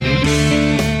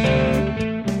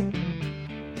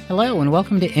Hello and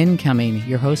welcome to Incoming.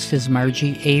 Your host is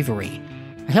Margie Avery.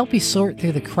 I help you sort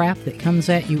through the crap that comes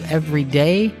at you every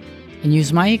day and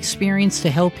use my experience to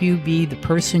help you be the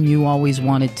person you always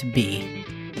wanted to be.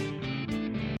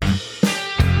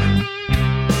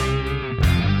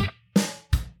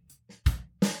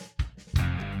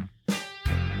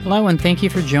 Hello and thank you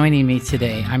for joining me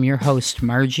today. I'm your host,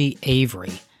 Margie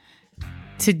Avery.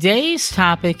 Today's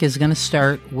topic is going to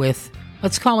start with,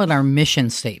 let's call it our mission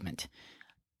statement.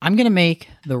 I'm going to make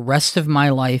the rest of my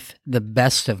life the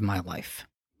best of my life.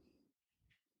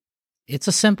 It's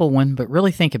a simple one, but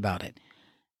really think about it.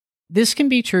 This can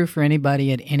be true for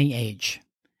anybody at any age.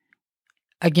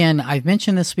 Again, I've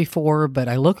mentioned this before, but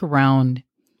I look around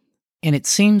and it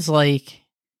seems like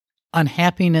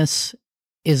unhappiness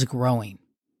is growing.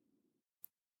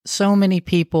 So many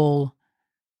people,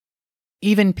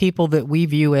 even people that we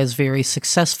view as very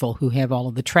successful, who have all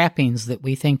of the trappings that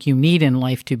we think you need in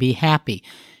life to be happy,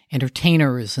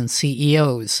 entertainers and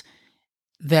CEOs,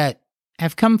 that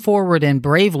have come forward and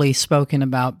bravely spoken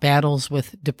about battles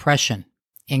with depression,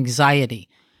 anxiety,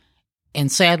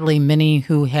 and sadly, many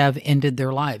who have ended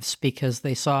their lives because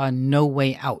they saw no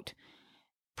way out,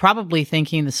 probably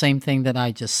thinking the same thing that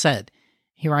I just said.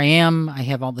 Here I am, I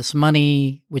have all this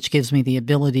money, which gives me the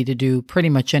ability to do pretty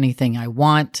much anything I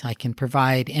want. I can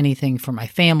provide anything for my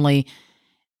family,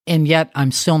 and yet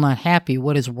I'm still not happy.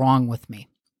 What is wrong with me?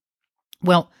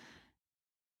 Well,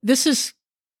 this is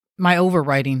my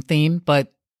overriding theme,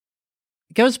 but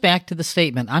it goes back to the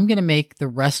statement, I'm going to make the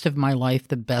rest of my life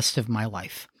the best of my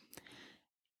life.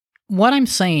 What I'm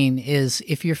saying is,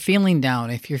 if you're feeling down,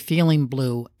 if you're feeling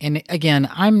blue, and again,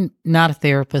 I'm not a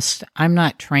therapist, I'm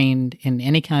not trained in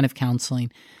any kind of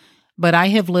counseling, but I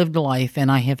have lived a life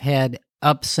and I have had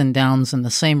ups and downs in the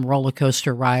same roller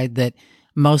coaster ride that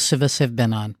most of us have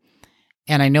been on.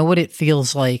 And I know what it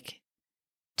feels like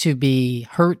to be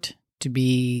hurt, to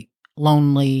be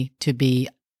lonely, to be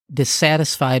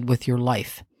dissatisfied with your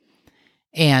life.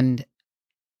 And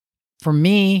for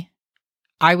me,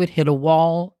 I would hit a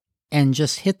wall and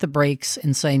just hit the brakes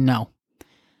and say, no,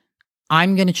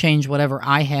 I'm going to change whatever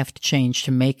I have to change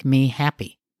to make me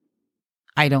happy.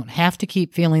 I don't have to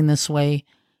keep feeling this way.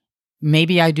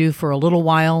 Maybe I do for a little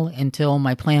while until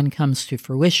my plan comes to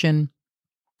fruition,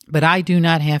 but I do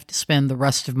not have to spend the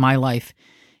rest of my life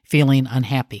feeling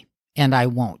unhappy, and I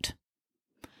won't.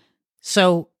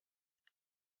 So,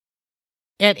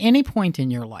 at any point in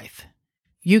your life,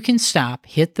 you can stop,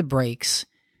 hit the brakes,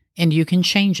 and you can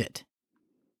change it.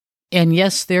 And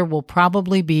yes, there will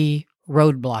probably be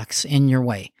roadblocks in your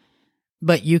way,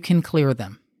 but you can clear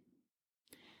them.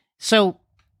 So,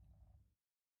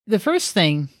 the first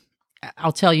thing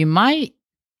I'll tell you, my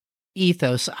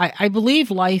ethos, I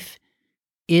believe life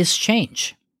is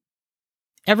change.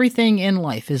 Everything in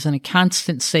life is in a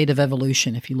constant state of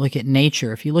evolution. If you look at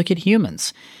nature, if you look at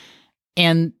humans.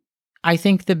 And I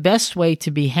think the best way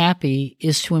to be happy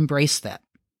is to embrace that.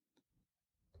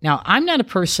 Now, I'm not a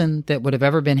person that would have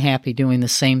ever been happy doing the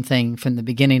same thing from the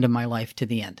beginning of my life to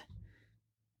the end.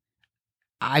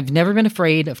 I've never been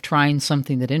afraid of trying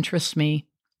something that interests me.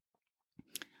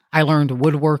 I learned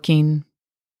woodworking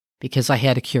because I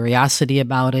had a curiosity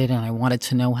about it and I wanted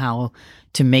to know how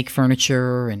to make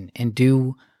furniture and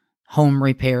do home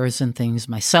repairs and things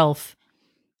myself.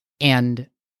 And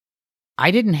I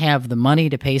didn't have the money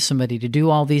to pay somebody to do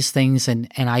all these things, and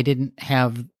I didn't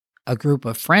have a group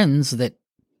of friends that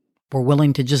were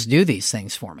willing to just do these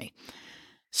things for me.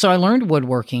 So I learned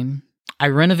woodworking. I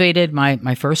renovated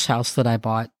my first house that I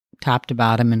bought, top to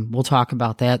bottom, and we'll talk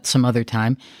about that some other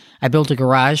time. I built a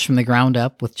garage from the ground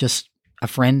up with just a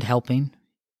friend helping.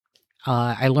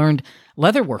 I learned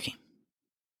leatherworking,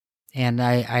 and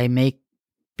I make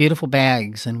beautiful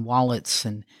bags and wallets,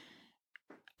 and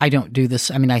I don't do this.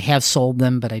 I mean, I have sold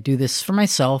them, but I do this for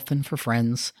myself and for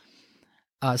friends.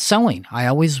 Sewing. I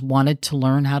always wanted to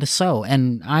learn how to sew,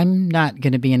 and I'm not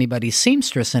going to be anybody's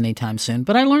seamstress anytime soon,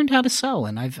 but I learned how to sew,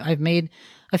 and I've made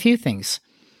a few things.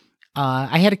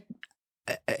 I had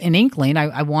an inkling.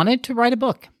 I wanted to write a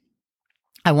book.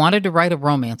 I wanted to write a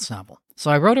romance novel. So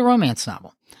I wrote a romance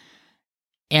novel.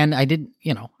 And I didn't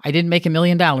make $1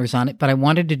 million on it, but I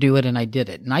wanted to do it and I did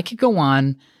it. And I could go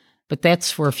on, but that's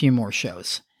for a few more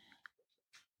shows.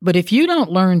 But if you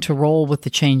don't learn to roll with the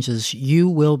changes, you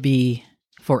will be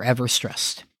forever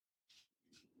stressed.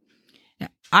 Now,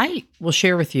 I will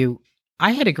share with you,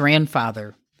 I had a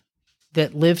grandfather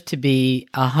that lived to be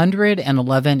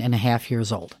 111 and a half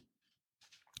years old.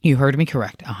 You heard me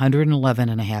correct, 111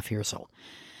 and a half years old.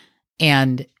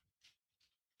 And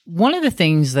one of the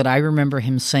things that I remember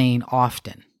him saying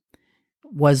often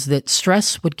was that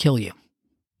stress would kill you.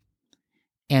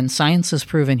 And science has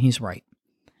proven he's right.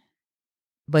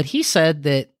 But he said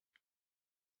that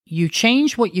you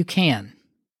change what you can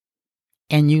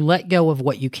and you let go of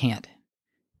what you can't,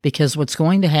 because what's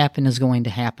going to happen is going to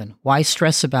happen. Why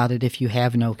stress about it if you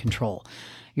have no control?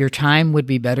 Your time would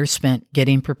be better spent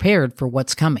getting prepared for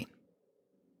what's coming.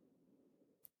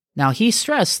 Now, he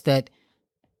stressed that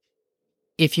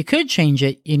if you could change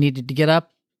it, you needed to get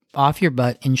up off your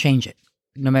butt and change it.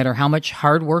 No matter how much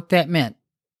hard work that meant,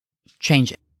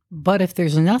 change it. But if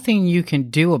there's nothing you can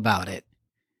do about it,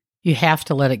 you have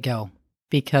to let it go,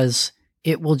 because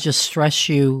it will just stress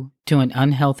you to an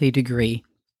unhealthy degree.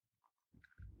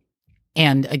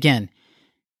 And again,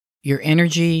 your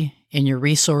energy and your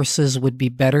resources would be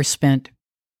better spent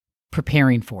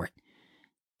preparing for it.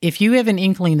 If you have an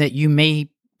inkling that you may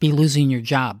be losing your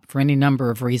job for any number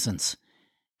of reasons,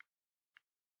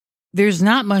 there's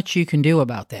not much you can do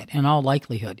about that in all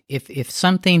likelihood. If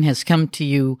something has come to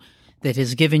you that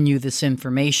has given you this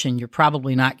information, you're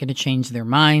probably not going to change their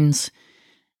minds.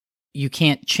 You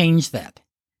can't change that.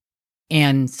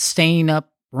 And staying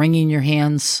up, wringing your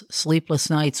hands, sleepless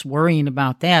nights, worrying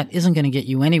about that isn't going to get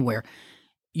you anywhere.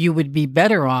 You would be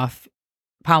better off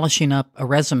polishing up a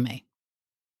resume,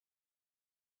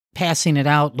 passing it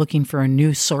out, looking for a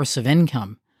new source of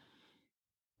income,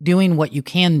 doing what you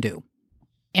can do.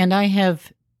 And I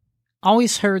have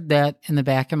always heard that in the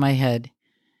back of my head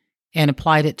and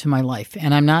applied it to my life.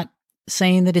 And I'm not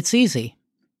saying that it's easy,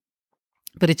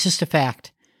 but it's just a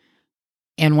fact.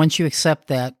 And once you accept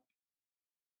that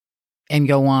and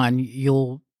go on,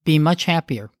 you'll be much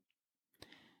happier.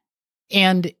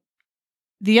 And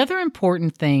the other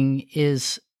important thing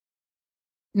is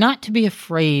not to be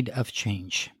afraid of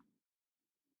change.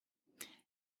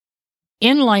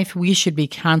 In life, we should be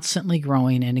constantly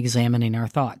growing and examining our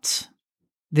thoughts.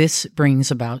 This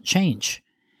brings about change.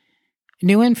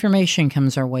 New information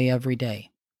comes our way every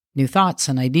day. New thoughts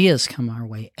and ideas come our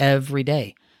way every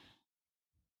day.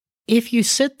 If you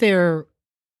sit there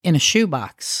in a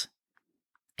shoebox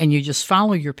and you just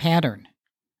follow your pattern,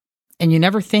 and you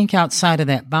never think outside of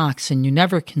that box, and you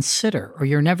never consider, or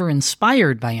you're never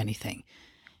inspired by anything,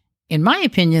 in my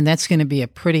opinion, that's going to be a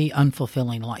pretty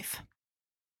unfulfilling life.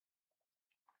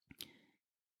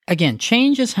 Again,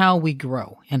 change is how we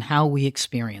grow and how we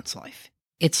experience life.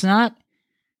 It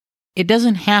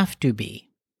doesn't have to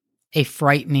be a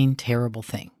frightening, terrible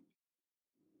thing.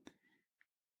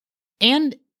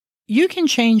 And you can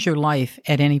change your life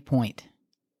at any point.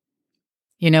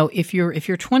 You know, if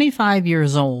you're 25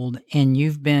 years old and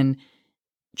you've been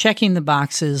checking the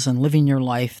boxes and living your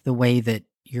life the way that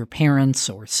your parents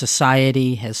or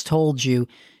society has told you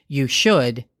you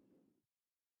should,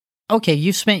 okay,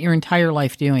 you've spent your entire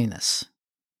life doing this.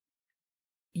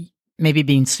 Maybe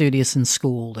being studious in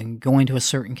school and going to a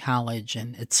certain college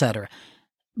and etc.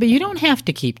 But you don't have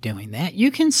to keep doing that. You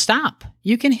can stop.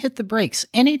 You can hit the brakes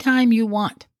anytime you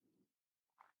want.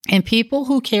 And people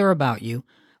who care about you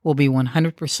will be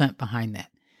 100% behind that.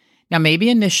 Now,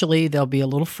 maybe initially they'll be a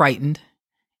little frightened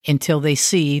until they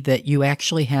see that you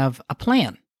actually have a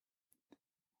plan.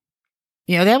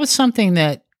 You know, that was something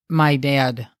that my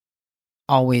dad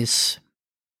always,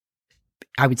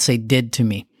 I would say, did to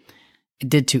me. It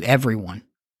did to everyone.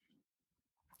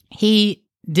 He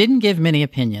didn't give many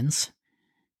opinions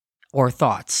or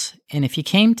thoughts. And if you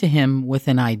came to him with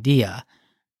an idea,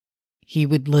 he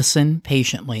would listen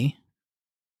patiently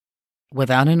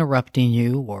without interrupting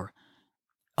you or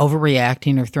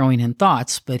overreacting or throwing in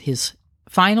thoughts. But his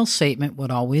final statement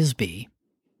would always be,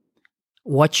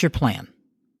 "What's your plan?"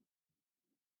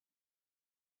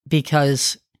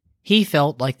 Because he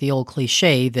felt like the old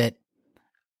cliche that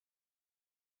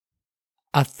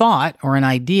a thought or an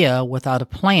idea without a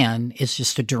plan is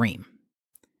just a dream.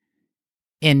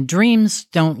 And dreams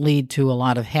don't lead to a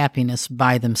lot of happiness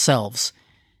by themselves.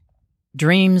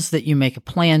 Dreams that you make a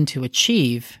plan to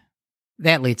achieve,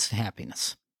 that leads to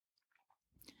happiness.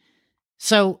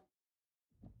 So,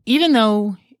 even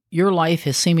though your life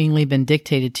has seemingly been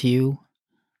dictated to you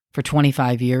for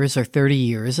 25 years or 30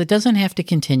 years, it doesn't have to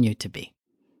continue to be.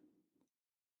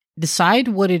 Decide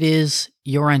what it is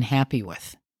you're unhappy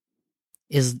with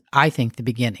is, I think, the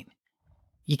beginning.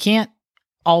 You can't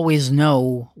always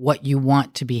know what you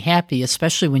want to be happy,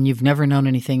 especially when you've never known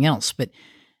anything else. But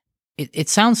it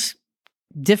sounds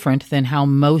different than how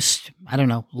most,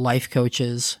 life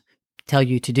coaches tell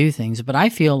you to do things. But I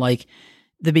feel like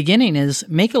the beginning is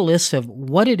make a list of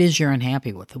what it is you're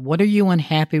unhappy with. What are you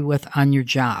unhappy with on your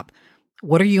job?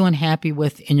 What are you unhappy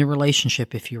with in your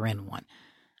relationship if you're in one?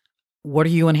 What are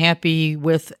you unhappy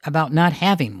with about not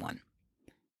having one?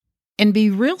 And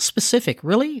be real specific.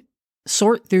 Really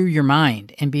sort through your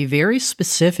mind and be very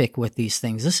specific with these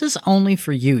things. This is only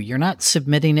for you. You're not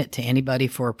submitting it to anybody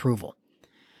for approval.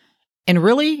 and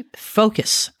really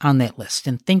focus on that list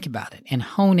and think about it and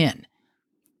hone in.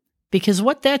 Because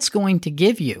what that's going to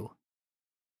give you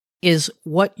is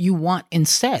what you want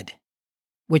instead,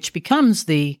 which becomes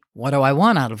the what do I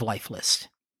want out of life list.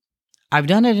 I've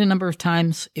done it a number of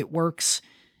times. It works.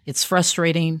 It's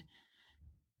frustrating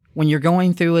when you're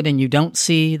going through it and you don't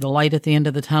see the light at the end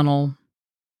of the tunnel.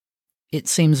 It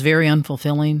seems very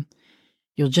unfulfilling.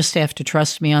 You'll just have to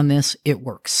trust me on this. It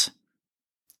works.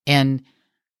 And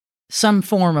some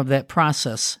form of that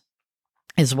process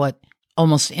is what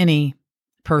almost any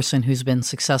person who's been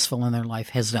successful in their life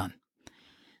has done.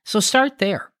 So start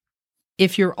there.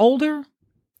 If you're older,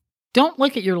 don't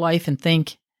look at your life and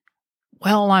think,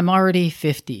 well, I'm already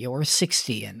 50 or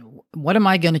 60, and what am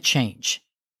I going to change?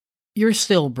 You're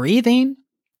still breathing.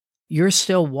 You're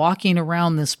still walking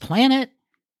around this planet.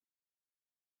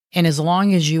 And as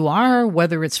long as you are,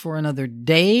 whether it's for another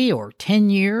day or 10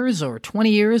 years or 20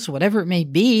 years, whatever it may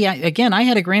be, I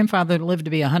had a grandfather that lived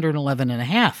to be 111 and a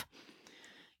half.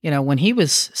 When he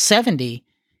was 70,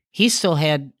 he still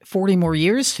had 40 more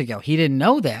years to go. He didn't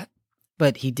know that,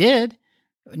 but he did.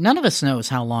 None of us knows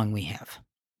how long we have.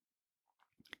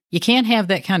 You can't have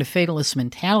that kind of fatalist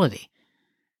mentality.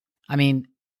 I mean,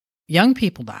 young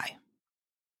people die.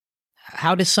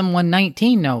 How does someone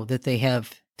 19 know that they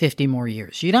have 50 more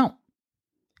years? You don't.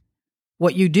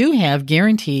 What you do have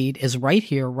guaranteed is right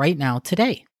here, right now,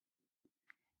 today.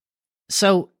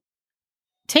 So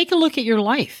take a look at your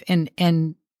life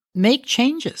and make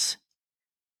changes.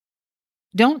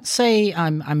 Don't say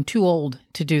I'm too old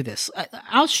to do this.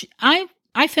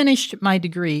 I finished my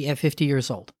degree at 50 years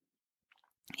old.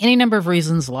 Any number of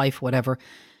reasons, life, whatever.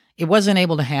 It wasn't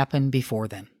able to happen before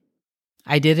then.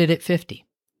 I did it at 50.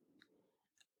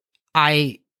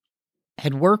 I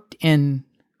had worked in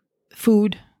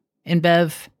food and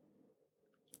bev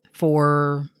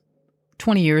for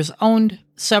 20 years, owned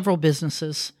several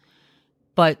businesses,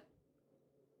 but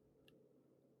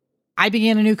I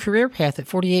began a new career path at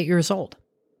 48 years old.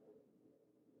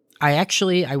 I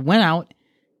went out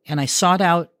and I sought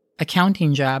out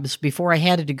accounting jobs before I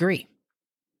had a degree.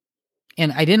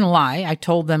 And I didn't lie. I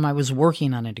told them I was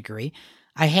working on a degree.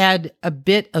 I had a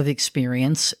bit of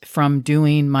experience from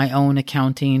doing my own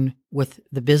accounting with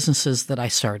the businesses that I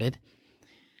started.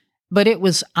 But it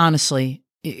was honestly,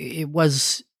 it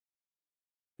was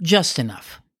just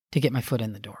enough to get my foot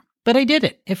in the door. But I did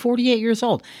it at 48 years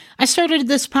old. I started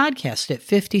this podcast at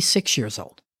 56 years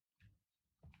old.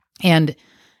 And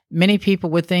many people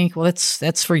would think, well,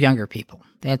 that's for younger people.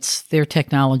 That's their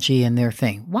technology and their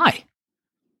thing. Why?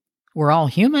 We're all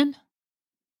human.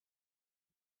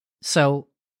 So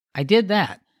I did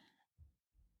that.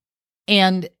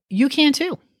 And you can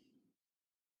too.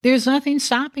 There's nothing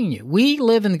stopping you. We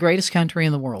live in the greatest country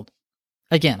in the world.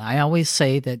 Again, I always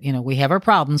say that, we have our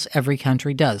problems. Every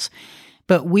country does.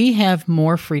 But we have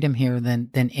more freedom here than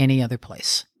any other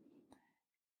place.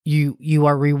 You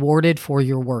are rewarded for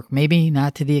your work. Maybe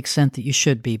not to the extent that you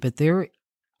should be, but there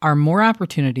are more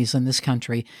opportunities in this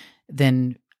country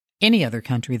than any other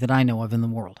country that I know of in the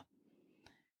world.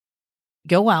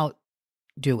 Go out,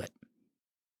 do it.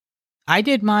 I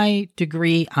did my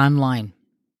degree online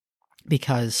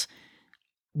because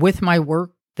with my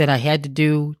work that I had to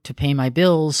do to pay my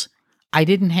bills, I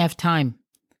didn't have time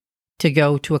to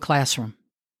go to a classroom.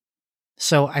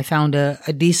 So I found a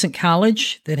decent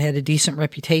college that had a decent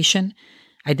reputation.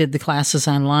 I did the classes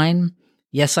online.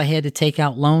 Yes, I had to take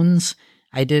out loans.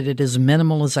 I did it as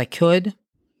minimal as I could,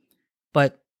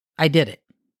 but I did it.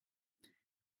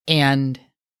 And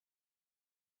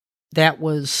that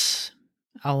was,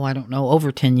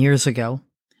 over 10 years ago.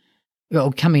 It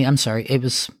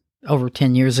was over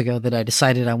 10 years ago that I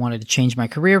decided I wanted to change my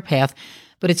career path,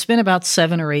 but it's been about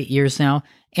 7 or 8 years now,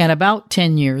 and about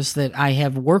 10 years that I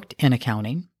have worked in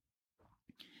accounting,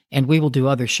 and we will do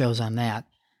other shows on that.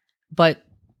 But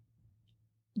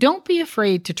don't be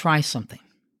afraid to try something.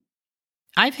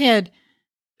 I've had,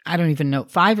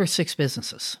 5 or 6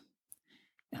 businesses.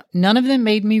 None of them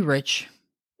made me rich,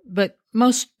 but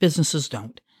most businesses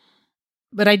don't.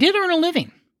 But I did earn a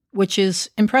living, which is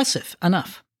impressive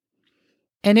enough.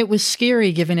 And it was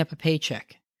scary giving up a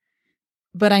paycheck.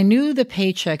 But I knew the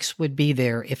paychecks would be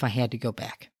there if I had to go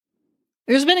back.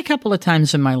 There's been a couple of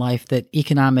times in my life that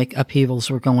economic upheavals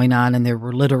were going on and there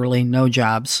were literally no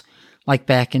jobs, like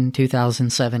back in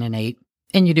 2007 and 8.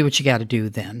 And you do what you got to do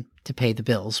then to pay the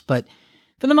bills. But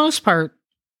for the most part,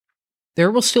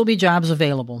 there will still be jobs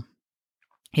available.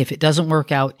 If it doesn't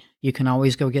work out, you can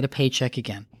always go get a paycheck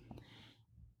again.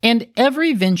 And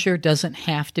every venture doesn't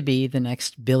have to be the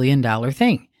next billion-dollar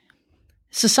thing.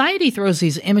 Society throws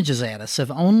these images at us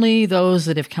of only those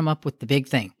that have come up with the big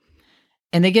thing.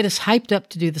 And they get us hyped up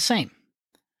to do the same.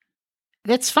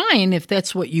 That's fine if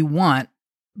that's what you want,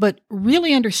 but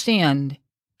really understand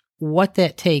what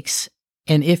that takes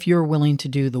and if you're willing to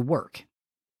do the work.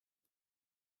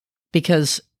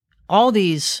 Because all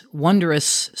these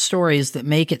wondrous stories that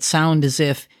make it sound as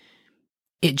if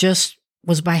it just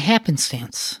was by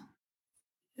happenstance,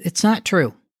 it's not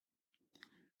true.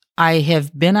 I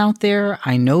have been out there.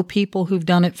 I know people who've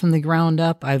done it from the ground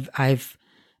up. I've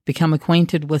become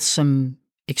acquainted with some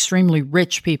extremely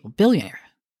rich people,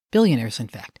 billionaires, in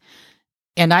fact.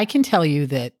 And I can tell you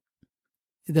that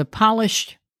the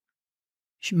polished,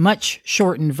 much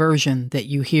shortened version that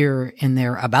you hear in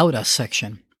their About Us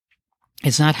section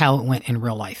is not how it went in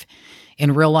real life.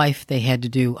 In real life, they had to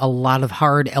do a lot of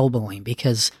hard elbowing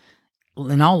because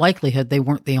in all likelihood, they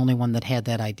weren't the only one that had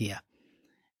that idea.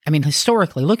 I mean,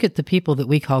 historically, look at the people that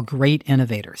we call great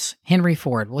innovators. Henry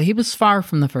Ford, well, he was far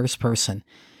from the first person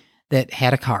that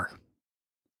had a car.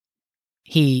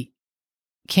 He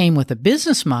came with a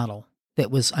business model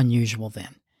that was unusual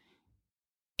then.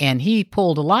 And he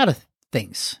pulled a lot of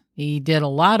things. He did a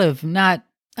lot of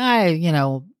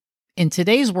in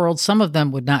today's world, some of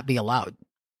them would not be allowed.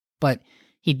 But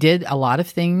he did a lot of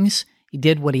things. He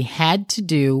did what he had to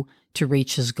do to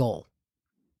reach his goal.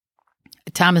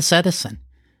 Thomas Edison.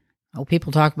 Oh,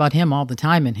 people talk about him all the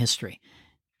time in history,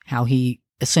 how he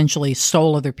essentially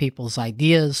stole other people's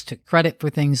ideas, took credit for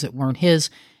things that weren't his.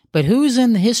 But who's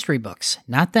in the history books?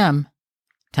 Not them.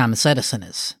 Thomas Edison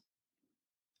is.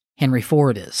 Henry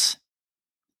Ford is.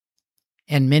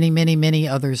 And many, many, many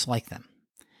others like them.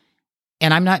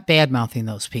 And I'm not bad-mouthing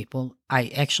those people. I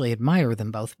actually admire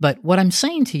them both. But what I'm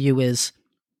saying to you is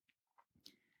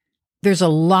there's a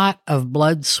lot of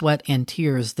blood, sweat, and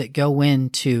tears that go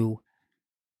into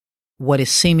what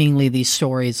is seemingly these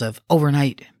stories of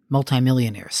overnight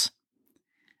multimillionaires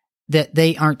that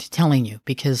they aren't telling you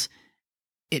because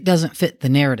it doesn't fit the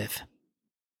narrative.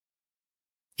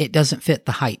 It doesn't fit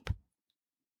the hype.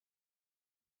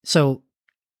 So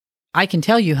I can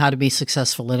tell you how to be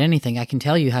successful at anything. I can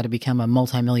tell you how to become a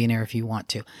multimillionaire if you want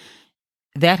to.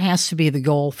 That has to be the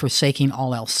goal, forsaking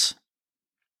all else.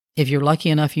 If you're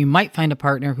lucky enough, you might find a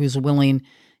partner who's willing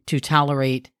to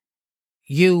tolerate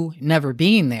you never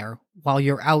being there while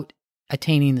you're out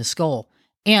attaining this goal.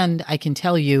 And I can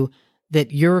tell you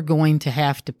that you're going to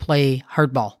have to play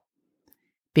hardball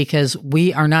because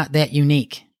we are not that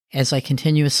unique. As I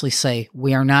continuously say,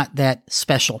 we are not that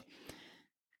special.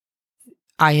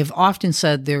 I have often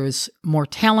said there's more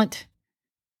talent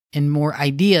and more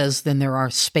ideas than there are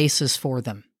spaces for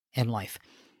them in life.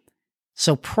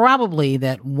 So probably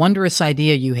that wondrous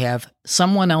idea you have,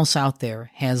 someone else out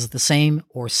there has the same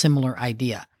or similar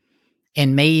idea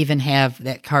and may even have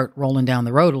that cart rolling down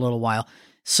the road a little while.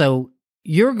 So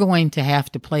you're going to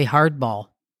have to play hardball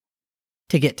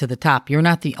to get to the top. You're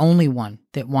not the only one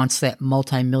that wants that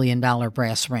multi-million-dollar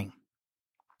brass ring.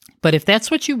 But if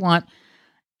that's what you want,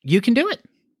 you can do it.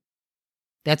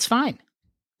 That's fine.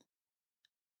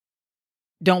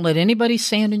 Don't let anybody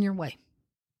stand in your way.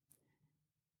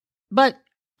 But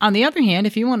on the other hand,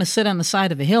 if you want to sit on the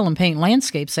side of a hill and paint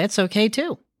landscapes, that's okay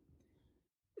too.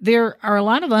 There are a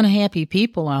lot of unhappy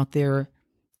people out there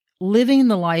living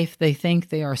the life they think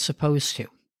they are supposed to.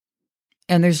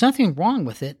 And there's nothing wrong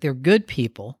with it. They're good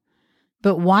people.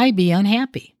 But why be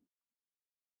unhappy?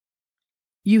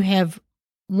 You have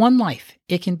one life.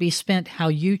 It can be spent how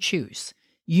you choose.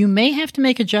 You may have to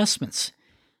make adjustments,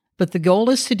 but the goal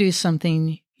is to do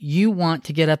something you want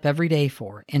to get up every day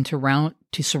for and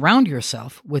to surround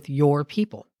yourself with your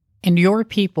people. And your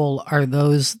people are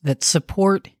those that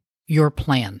support your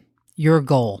plan, your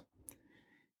goal.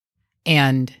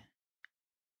 And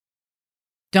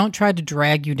don't try to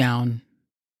drag you down.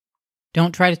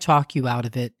 Don't try to talk you out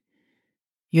of it.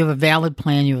 You have a valid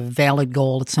plan. You have a valid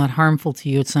goal. It's not harmful to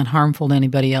you. It's not harmful to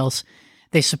anybody else.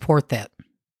 They support that,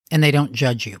 and they don't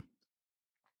judge you.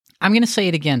 I'm going to say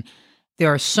it again.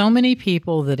 There are so many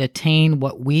people that attain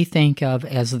what we think of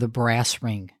as the brass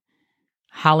ring.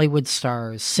 Hollywood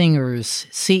stars, singers,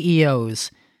 CEOs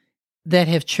that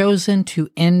have chosen to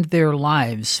end their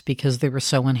lives because they were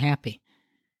so unhappy.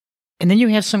 And then you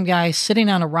have some guy sitting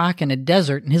on a rock in a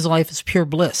desert and his life is pure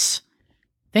bliss.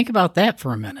 Think about that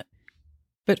for a minute.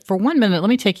 But for 1 minute, let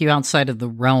me take you outside of the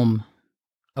realm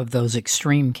of those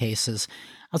extreme cases.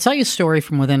 I'll tell you a story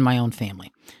from within my own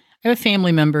family. I have a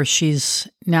family member. She's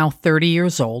now 30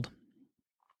 years old.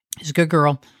 She's a good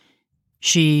girl.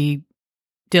 She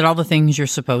did all the things you're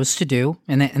supposed to do,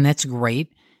 and that's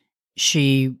great.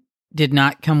 She did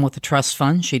not come with a trust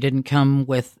fund. She didn't come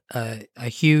with a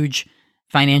huge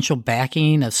financial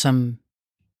backing of some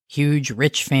huge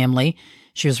rich family.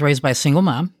 She was raised by a single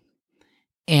mom,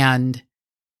 and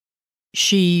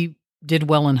she did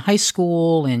well in high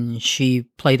school and she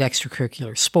played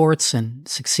extracurricular sports and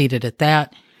succeeded at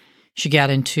that. She got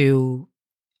into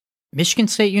Michigan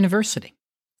State University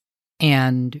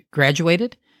and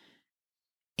graduated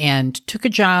and took a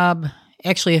job,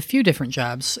 actually a few different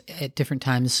jobs at different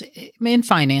times in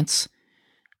finance,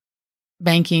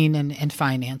 banking and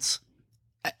finance.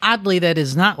 Oddly, that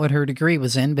is not what her degree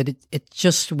was in, but it's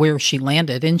just where she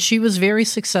landed. And she was very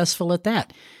successful at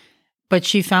that. But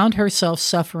she found herself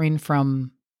suffering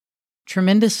from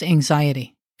tremendous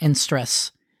anxiety and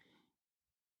stress.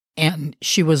 And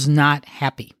she was not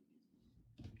happy.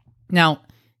 Now,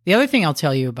 the other thing I'll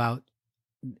tell you about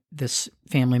this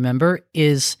family member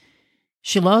is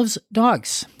she loves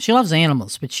dogs. She loves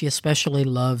animals, but she especially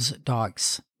loves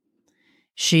dogs.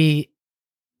 She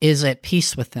is at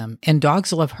peace with them, and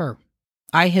dogs love her.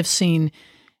 I have seen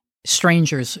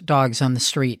strangers' dogs on the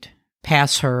street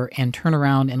pass her and turn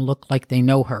around and look like they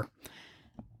know her.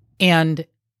 And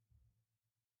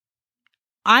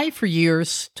I, for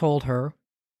years, told her,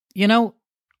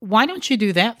 why don't you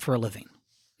do that for a living?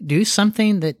 Do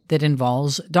something that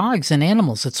involves dogs and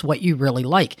animals. It's what you really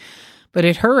like. But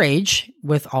at her age,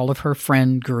 with all of her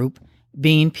friend group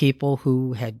being people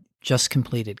who had just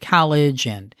completed college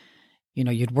and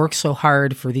you'd work so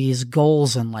hard for these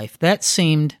goals in life, that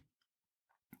seemed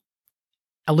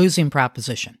a losing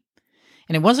proposition.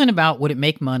 And it wasn't about would it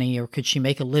make money or could she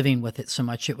make a living with it so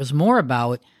much. It was more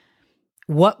about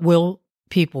what will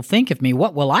people think of me?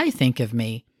 What will I think of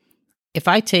me if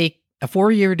I take a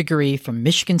 4-year degree from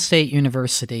Michigan State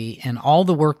University and all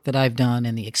the work that I've done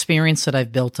and the experience that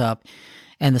I've built up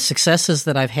and the successes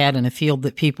that I've had in a field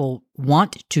that people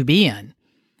want to be in,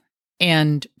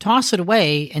 and toss it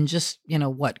away and just,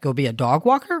 go be a dog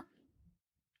walker?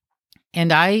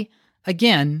 And I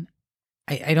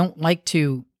don't like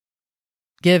to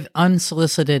give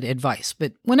unsolicited advice,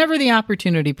 but whenever the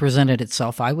opportunity presented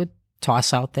itself, I would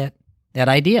toss out that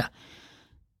idea.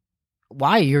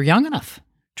 Why? You're young enough.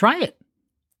 Try it.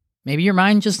 Maybe your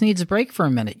mind just needs a break for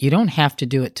a minute. You don't have to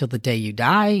do it till the day you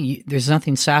die. There's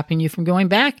nothing stopping you from going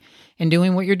back and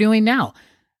doing what you're doing now.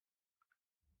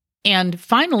 And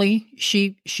finally,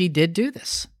 she did do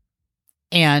this.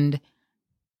 And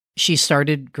she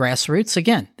started Grassroots.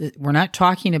 Again, we're not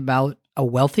talking about a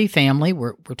wealthy family.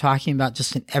 We're talking about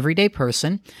just an everyday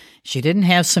person. She didn't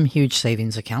have some huge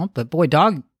savings account, but boy,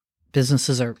 dog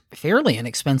businesses are fairly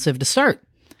inexpensive to start.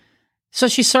 So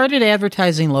she started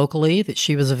advertising locally that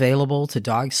she was available to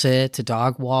dog sit, to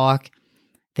dog walk,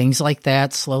 things like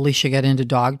that. Slowly she got into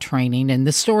dog training. And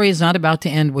this story is not about to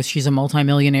end with she's a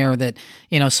multimillionaire that,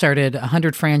 started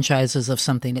 100 franchises of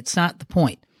something. It's not the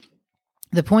point.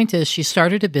 The point is she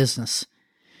started a business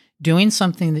doing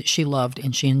something that she loved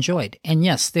and she enjoyed. And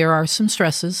yes, there are some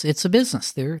stresses. It's a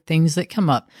business. There are things that come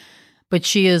up. But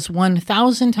she is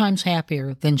 1,000 times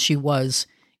happier than she was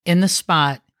in the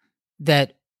spot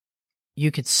that you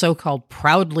could so-called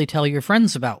proudly tell your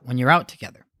friends about when you're out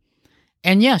together.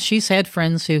 And yeah, she's had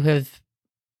friends who have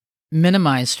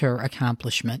minimized her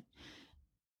accomplishment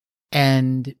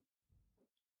and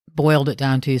boiled it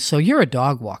down to, so you're a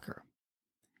dog walker.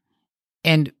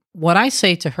 And what I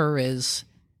say to her is,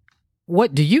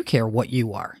 what do you care what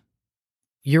you are?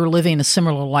 You're living a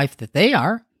similar life that they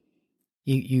are.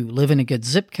 You live in a good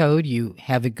zip code. You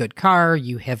have a good car.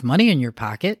 You have money in your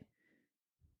pocket.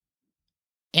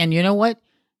 And you know what?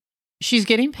 She's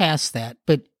getting past that,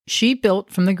 but she built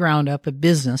from the ground up a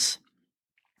business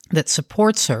that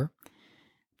supports her,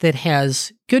 that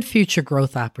has good future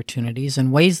growth opportunities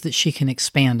and ways that she can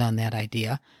expand on that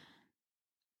idea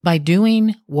by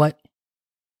doing what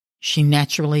she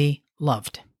naturally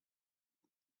loved.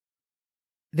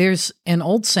 There's an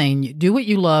old saying, do what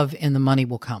you love and the money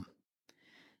will come.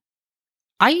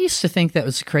 I used to think that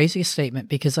was the craziest statement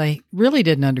because I really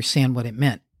didn't understand what it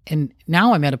meant. And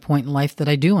now I'm at a point in life that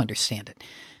I do understand it.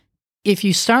 If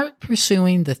you start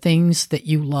pursuing the things that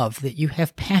you love, that you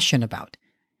have passion about,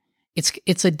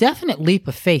 it's a definite leap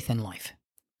of faith in life.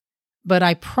 But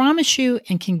I promise you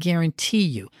and can guarantee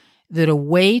you that a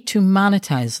way to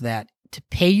monetize that, to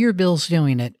pay your bills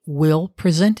doing it, will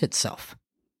present itself.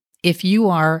 If you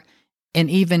are an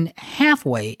even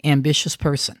halfway ambitious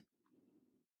person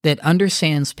that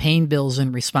understands paying bills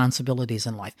and responsibilities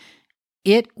in life,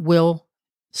 it will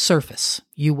surface.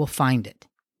 You will find it.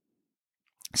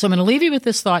 So I'm going to leave you with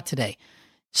this thought today.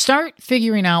 Start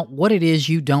figuring out what it is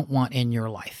you don't want in your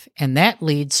life. And that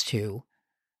leads to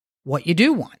what you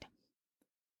do want.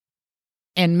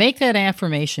 And make that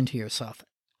affirmation to yourself.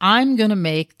 I'm going to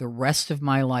make the rest of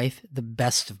my life the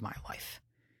best of my life.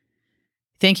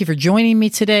 Thank you for joining me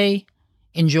today.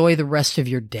 Enjoy the rest of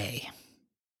your day.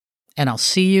 And I'll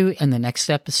see you in the next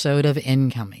episode of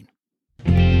Incoming.